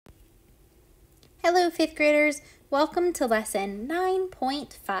Hello, fifth graders. Welcome to lesson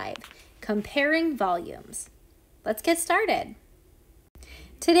 9.5, Comparing Volumes. Let's get started.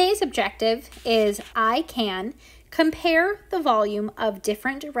 Today's objective is I can compare the volume of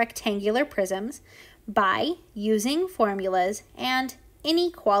different rectangular prisms by using formulas and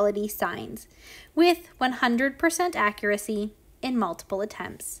inequality signs with 100% accuracy in multiple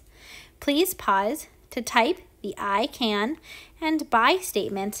attempts. Please pause to type the I can and by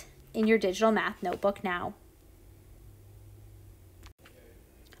statement in your digital math notebook now.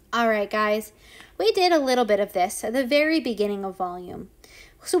 All right, guys, we did a little bit of this at the very beginning of volume.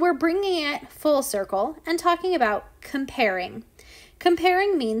 So we're bringing it full circle and talking about comparing.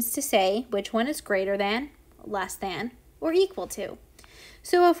 Comparing means to say which one is greater than, less than, or equal to.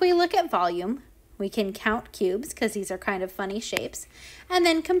 So if we look at volume, we can count cubes because these are kind of funny shapes, and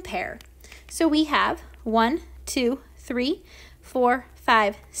then compare. So we have 1, 2, 3, 4,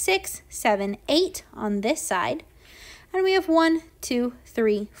 5, 6, 7, 8 on this side, and we have 1, 2,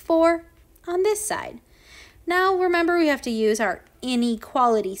 3, 4 on this side. Now remember we have to use our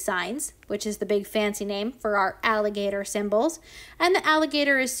inequality signs, which is the big fancy name for our alligator symbols, and the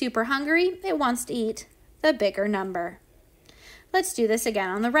alligator is super hungry. It wants to eat the bigger number. Let's do this again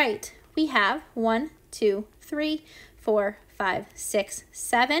on the right. We have 1, 2, 3, 4, 5, 6,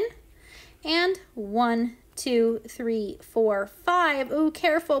 7, and 1, 2, 3, 4, 5. Ooh,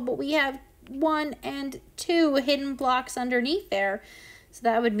 careful, but we have 1 and 2 hidden blocks underneath there. So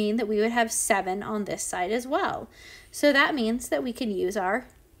that would mean that we would have 7 on this side as well. So that means that we can use our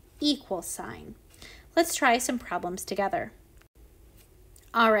equal sign. Let's try some problems together.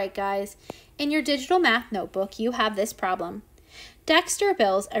 All right, guys, in your digital math notebook, you have this problem. Dexter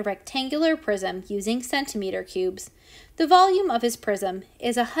builds a rectangular prism using centimeter cubes. The volume of his prism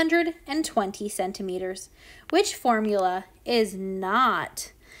is 120 centimeters. Which formula is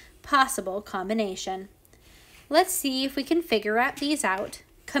not possible combination? Let's see if we can figure these out,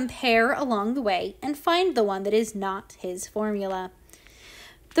 compare along the way, and find the one that is not his formula.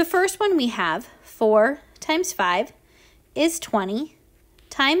 The first one we have, 4 times 5 is 20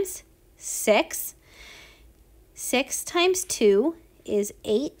 times 6. 6 times 2 is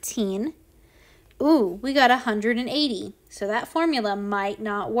 18. Ooh, we got 180, so that formula might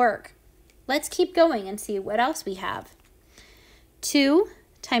not work. Let's keep going and see what else we have. 2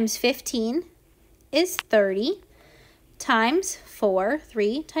 times 15 is 30 times 4.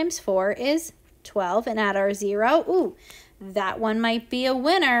 3 times 4 is 12, and add our 0. Ooh, that one might be a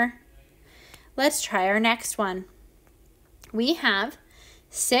winner. Let's try our next one. We have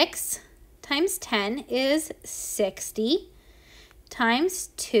 6 times 10 is 60 times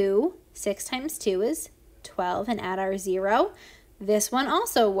 2. 6 times 2 is 12, and add our 0. This one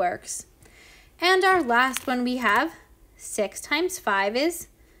also works. And our last one we have 6 times 5 is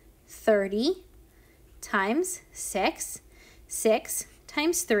 30 times 6. 6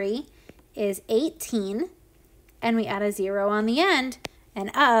 times 3 is 18, and we add a 0 on the end. And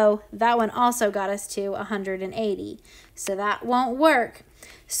uh-oh, that one also got us to 180. So that won't work.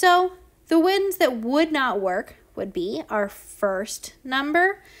 So the ones that would not work would be our first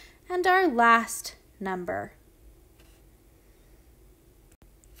number and our last number.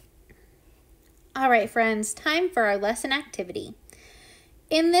 All right, friends, time for our lesson activity.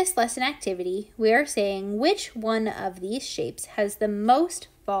 In this lesson activity, we are saying which one of these shapes has the most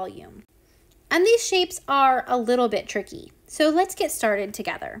volume. And these shapes are a little bit tricky, so let's get started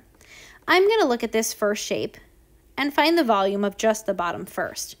together. I'm going to look at this first shape and find the volume of just the bottom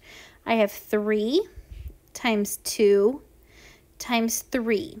first. I have 3 times 2 times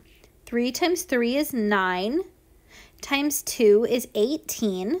 3. 3 times 3 is 9, times 2 is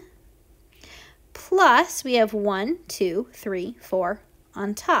 18, plus we have 1, 2, 3, 4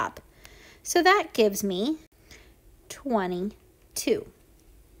 on top. So that gives me 22.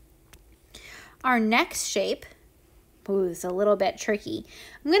 Our next shape, ooh, is a little bit tricky.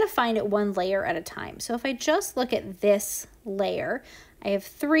 I'm going to find it one layer at a time. So if I just look at this layer, I have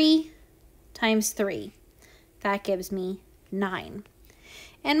 3 times 3. That gives me 9.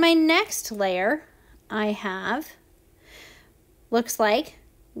 And my next layer I have, looks like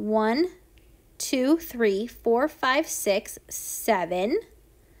 1, 2, 3, 4, 5, 6, 7.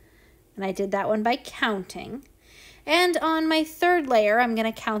 And I did that one by counting. And on my third layer, I'm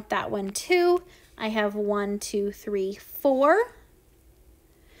going to count that one too. I have 1, 2, 3, 4.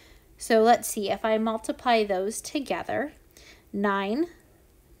 So let's see, if I multiply those together, 9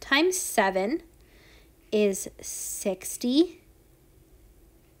 times 7 is 60.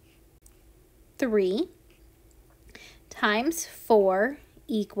 3 times 4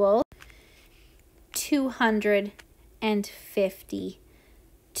 equals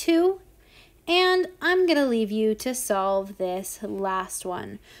 252. And I'm going to leave you to solve this last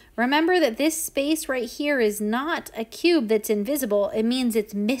one. Remember that this space right here is not a cube that's invisible. It means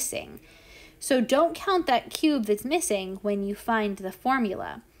it's missing. So don't count that cube that's missing when you find the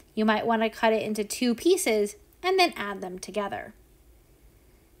formula. You might want to cut it into 2 pieces and then add them together.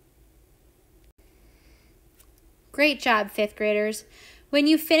 Great job, 5th graders. When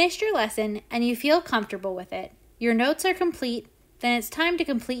you've finished your lesson and you feel comfortable with it, your notes are complete, then it's time to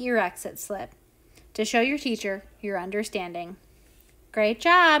complete your exit slip to show your teacher your understanding. Great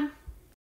job!